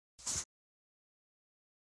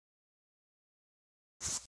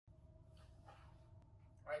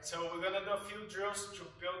Alright, so we're gonna do a few drills to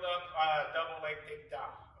build up a double leg takedown,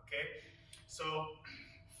 okay? So,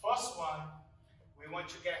 first one, we want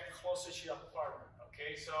to get closer to your partner,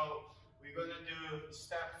 okay? So, we're gonna do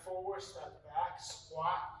step forward, step back,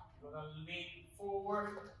 squat. You're gonna lean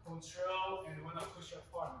forward, control, and we're gonna push your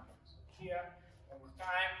partner. So here, one more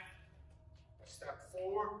time. Step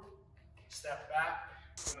forward, step back.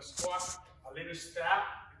 You're gonna squat, a little step.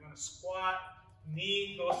 You're gonna squat,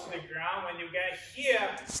 knee goes to the ground. When you get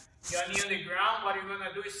here, your knee on the ground, what you're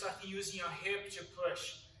gonna do is start using your hip to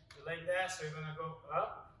push. You like that? So you're gonna go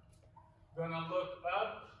up. You're gonna look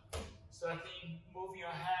up. Starting moving your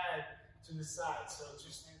head to the side, so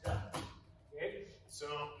to stand up. Okay?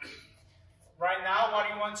 So right now what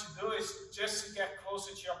you want to do is just to get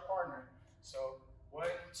closer to your partner. So 1,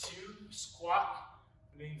 2, squat,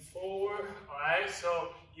 lean forward. Alright,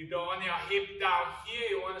 so you go on your hip down here,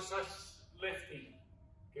 you want to start lifting.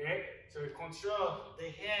 Okay? So you control the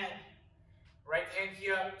hand. Right hand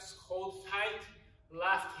here, hold tight.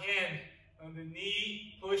 Left hand on the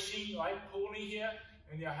knee, pushing, right? Pulling here,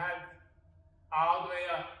 and your head all the way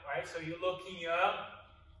up, right? So you're looking up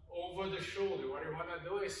over the shoulder. What you want to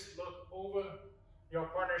do is look over your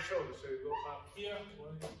partner's shoulder. So you go up here,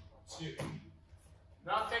 1, 2.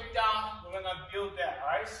 Now take down, we're gonna build that,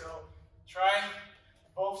 all right? So try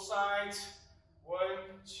both sides. 1,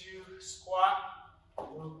 2, squat,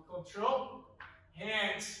 control.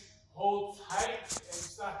 Hands hold tight and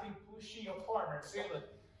starting pushing your partner. See, look,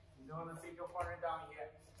 you don't want to take your partner down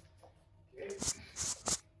yet. Okay.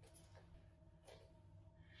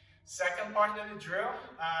 Second part of the drill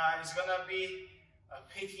is gonna be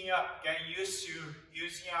picking up, getting used to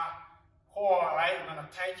using your core, right? You're gonna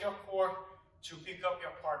tighten your core to pick up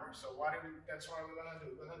your partner. So that's what we're gonna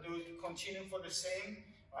do. We're gonna continue for the same,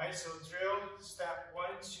 right? So drill, step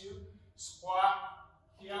 1, 2, squat.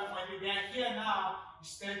 Here, when you get here now,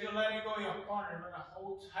 instead of letting go of your partner, you're gonna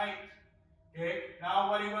hold tight. Okay? Now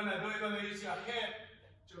what you're gonna do, you're gonna use your hip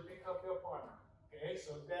to pick up your partner. Okay?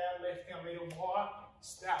 So there, lifting a little more,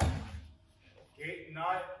 step. Okay,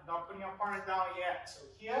 not putting your partner down yet. So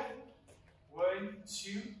here, 1,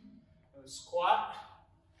 2, squat,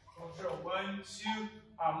 control, 1, 2,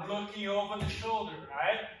 I'm looking over the shoulder,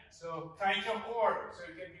 right? So tighten your core so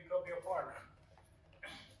you can pick up your partner.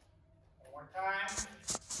 One more time.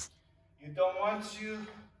 You don't want to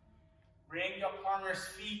bring your partner's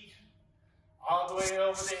feet all the way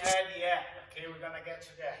over the head yet. Okay, we're gonna get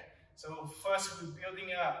to that. So first we're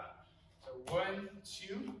building up. So 1,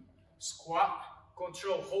 2, squat,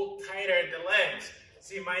 control, hold tighter the legs.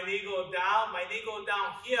 See my knee go down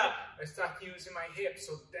here, I start using my hips.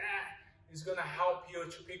 So that is gonna help you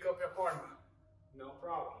to pick up your partner. No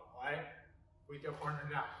problem, all right? Put your partner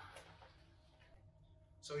down.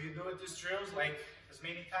 So you do these drills like as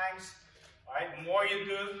many times, all right? The more you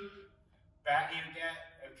do, better you get,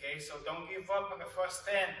 okay? So don't give up on the first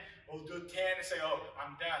 10. We'll do 10 and say, oh,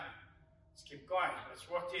 I'm done. Let's keep going. Let's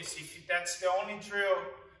work this. If that's the only drill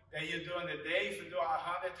that you do in the day, if you do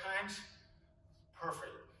 100 times,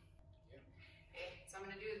 perfect. Yeah. Okay, so I'm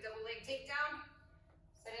going to do the double leg takedown.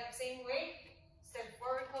 Set it up same way. Step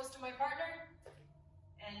forward close to my partner.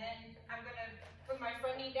 And then I'm going to put my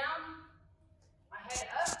front knee down. My head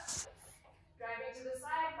up. Driving to the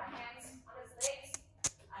side. My hands on his legs.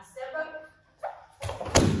 I step up.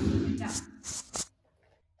 And down.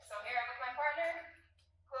 So here I'm with my partner.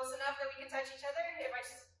 Close enough that we can touch each other. If I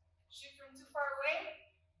shoot from too far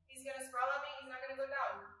away, he's going to sprawl on me, he's not going to go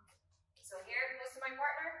down. So here, close to my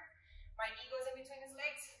partner, my knee goes in between his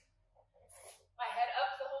legs, my head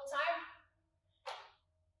up the whole time,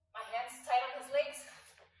 my hands tight on his legs,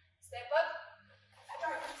 step up,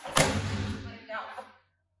 let him down.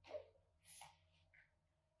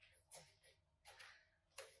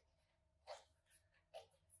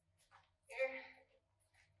 Here,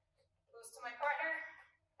 close to my partner,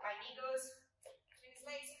 my knee goes between his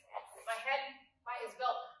legs, my head by his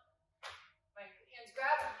belt. My hands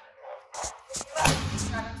grab him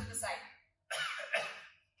to the side.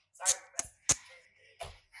 Sorry.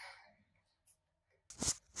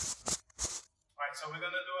 Alright, so we're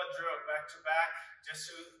gonna do a drill back to back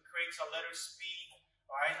just to create a little speed.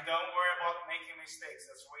 Alright, don't worry about making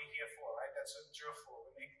mistakes. That's what we're here for, right? That's what drill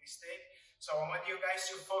for. We make a mistake. So I want you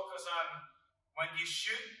guys to focus on when you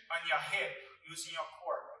shoot on your hip, using your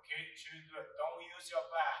core, okay? To do it. Don't use your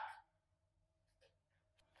back.